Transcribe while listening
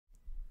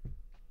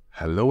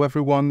Hello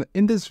everyone,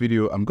 in this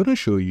video I'm going to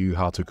show you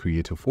how to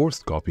create a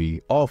forced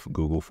copy of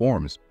Google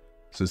Forms.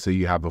 So say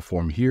you have a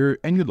form here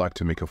and you'd like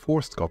to make a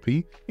forced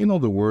copy. In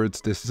other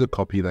words, this is a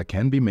copy that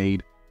can be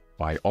made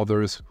by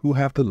others who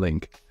have the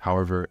link.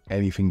 However,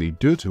 anything they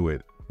do to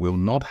it will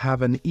not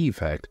have an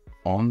effect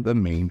on the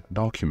main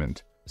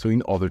document. So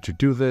in order to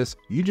do this,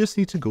 you just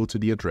need to go to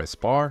the address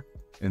bar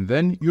and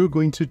then you're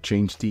going to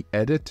change the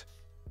edit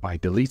by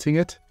deleting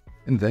it.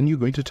 And then you're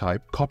going to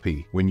type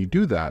copy. When you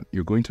do that,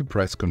 you're going to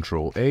press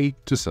Ctrl A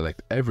to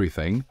select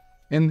everything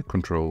and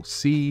Ctrl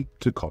C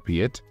to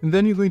copy it. And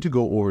then you're going to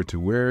go over to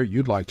where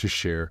you'd like to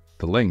share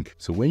the link.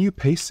 So when you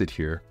paste it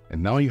here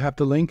and now you have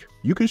the link,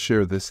 you can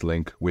share this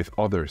link with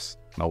others.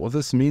 Now what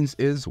this means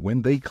is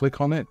when they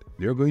click on it,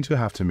 they're going to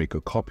have to make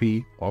a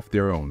copy of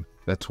their own.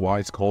 That's why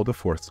it's called a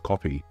forced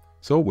copy.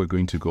 So we're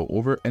going to go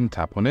over and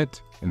tap on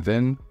it. And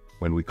then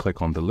when we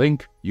click on the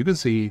link, you can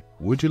see,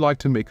 would you like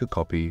to make a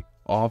copy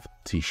of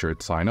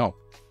t-shirt sign up?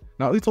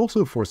 Now it's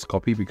also a forced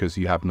copy because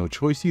you have no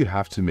choice, you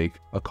have to make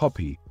a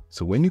copy.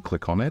 So when you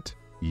click on it,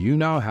 you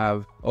now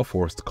have a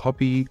forced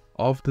copy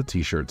of the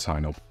t-shirt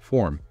sign up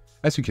form.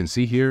 As you can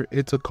see here,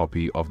 it's a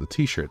copy of the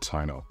t-shirt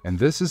sign up. And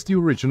this is the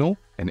original,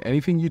 and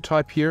anything you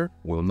type here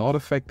will not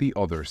affect the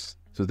others.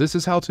 So this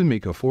is how to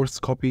make a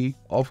forced copy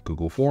of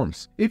Google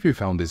Forms. If you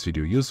found this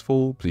video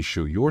useful, please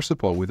show your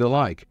support with a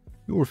like.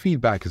 Your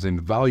feedback is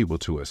invaluable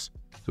to us.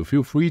 So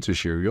feel free to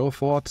share your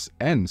thoughts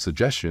and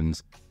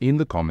suggestions in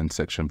the comment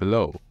section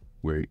below.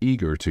 We're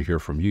eager to hear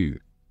from you.